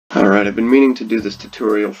Alright, I've been meaning to do this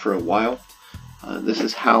tutorial for a while. This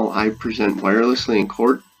is how I present wirelessly in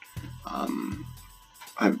court.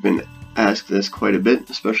 I've been asked this quite a bit,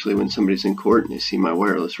 especially when somebody's in court and they see my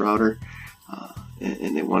wireless router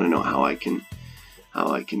and they want to know how I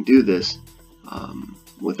can do this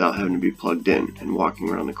without having to be plugged in and walking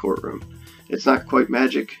around the courtroom. It's not quite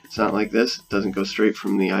magic. It's not like this. It doesn't go straight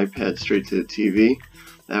from the iPad straight to the TV.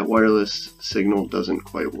 That wireless signal doesn't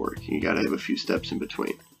quite work. You gotta have a few steps in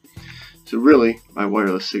between. So really, my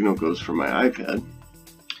wireless signal goes from my iPad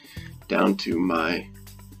down to my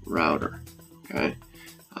router. Okay.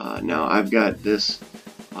 Now I've got this.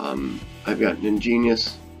 I've got an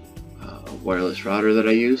Ingenious wireless router that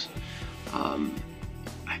I use.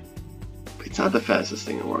 It's not the fastest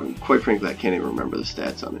thing in the world. Quite frankly, I can't even remember the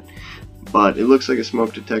stats on it. But it looks like a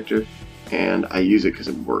smoke detector, and I use it because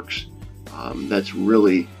it works. That's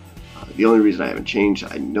really the only reason I haven't changed.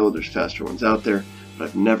 I know there's faster ones out there, but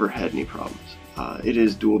I've never had any problems. It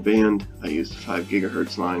is dual band. I use the 5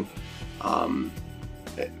 gigahertz line.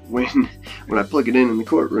 When I plug it in the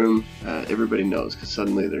courtroom, everybody knows, because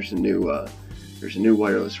suddenly there's a new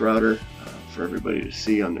wireless router for everybody to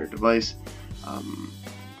see on their device,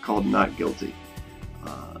 called Not Guilty,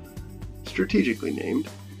 strategically named.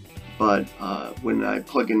 But when I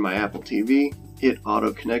plug in my Apple TV, it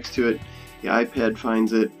auto connects to it. The iPad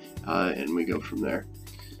finds it, and we go from there.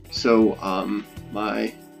 So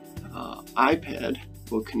my iPad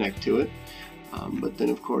will connect to it, but then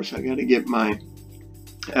of course I got to get my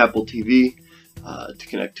Apple TV to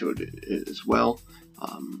connect to it as well.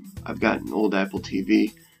 I've got an old Apple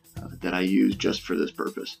TV that I use just for this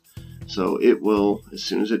purpose. So it will, as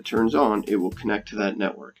soon as it turns on, it will connect to that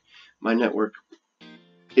network. My network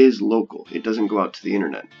is local. It doesn't go out to the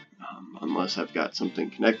internet unless I've got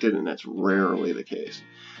something connected, and that's rarely the case.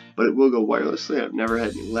 But it will go wirelessly. I've never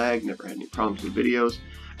had any lag, never had any problems with videos.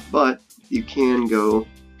 But you can go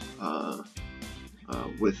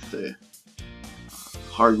with the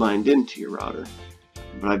hardlined into your router.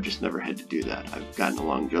 But I've just never had to do that. I've gotten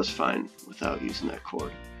along just fine without using that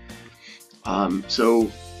cord.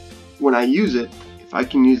 So when I use it, if I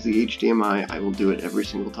can use the HDMI, I will do it every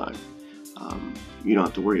single time. You don't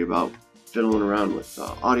have to worry about fiddling around with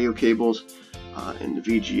audio cables and the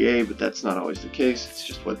VGA, but that's not always the case. It's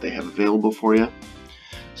just what they have available for you.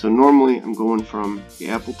 So normally I'm going from the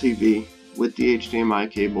Apple TV with the HDMI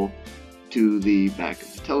cable to the back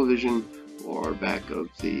of the television or back of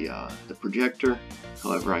the projector,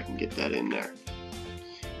 however I can get that in there.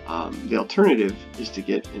 The alternative is to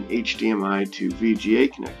get an HDMI to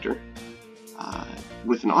VGA connector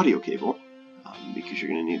with an audio cable, because you're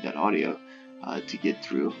going to need that audio to get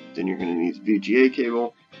through. Then you're going to need the VGA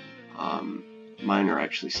cable. Mine are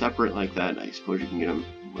actually separate like that. I suppose you can get them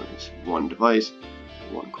where it's one device,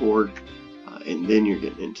 one cord, and then you're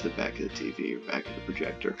getting into the back of the TV or back of the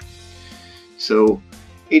projector. So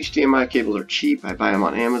HDMI cables are cheap. I buy them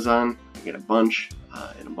on Amazon. I get a bunch,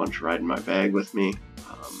 and a bunch ride in my bag with me.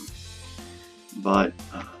 But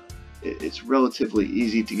it's relatively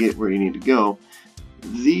easy to get where you need to go.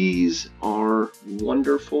 These are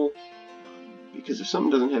wonderful because if something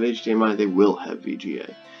doesn't have HDMI, they will have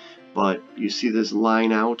VGA. But you see this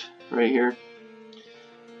line out right here?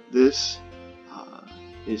 This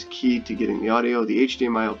is key to getting the audio. The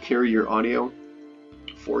HDMI will carry your audio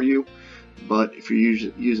for you, but if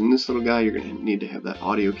you're using this little guy, you're going to need to have that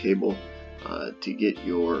audio cable to get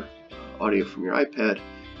your audio from your iPad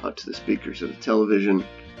out to the speakers of the television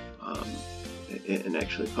and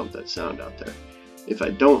actually pump that sound out there. If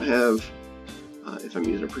I don't have, if I'm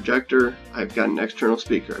using a projector, I've got an external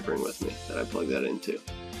speaker I bring with me that I plug that into.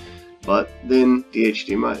 But then the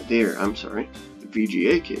the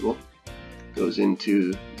VGA cable goes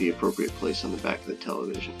into the appropriate place on the back of the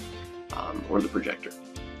television or the projector.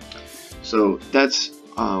 So that's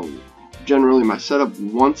generally my setup.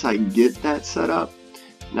 Once I get that set up,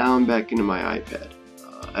 now I'm back into my iPad.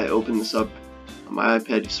 I open this up on my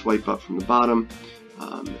iPad, you swipe up from the bottom,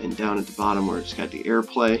 and down at the bottom where it's got the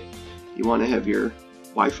AirPlay, you want to have your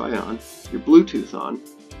Wi-Fi on, your Bluetooth on,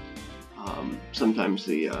 sometimes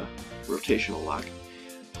the rotational lock,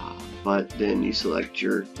 but then you select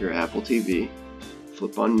your Apple TV,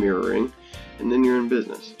 flip on mirroring, and then you're in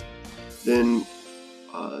business. Then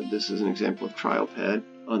this is an example of trial pad.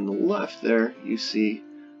 On the left there you see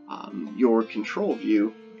your control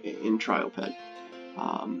view in trial pad.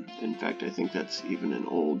 In fact, I think that's even an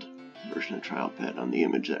old version of trial pad on the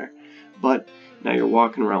image there. But now you're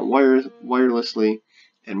walking around wirelessly,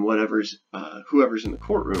 and whoever's in the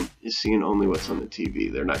courtroom is seeing only what's on the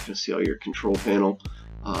TV. They're not going to see all your control panel,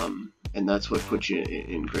 and that's what puts you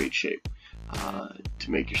in great shape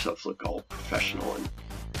to make yourself look all professional and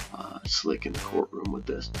slick in the courtroom with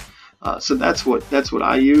this. So that's what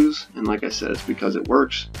I use, and like I said, it's because it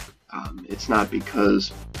works. It's not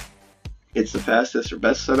because it's the fastest or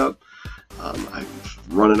best setup. I've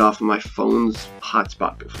run it off of my phone's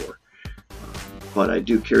hotspot before. But I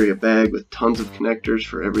do carry a bag with tons of connectors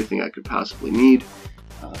for everything I could possibly need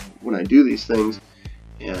when I do these things,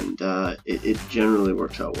 and it generally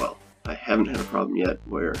works out well. I haven't had a problem yet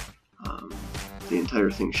where the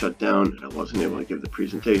entire thing shut down and I wasn't able to give the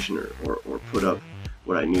presentation or put up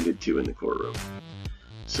what I needed to in the courtroom.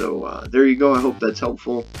 So there you go. I hope that's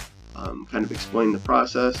helpful. Kind of explain the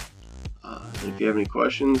process. And if you have any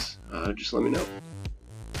questions, just let me know.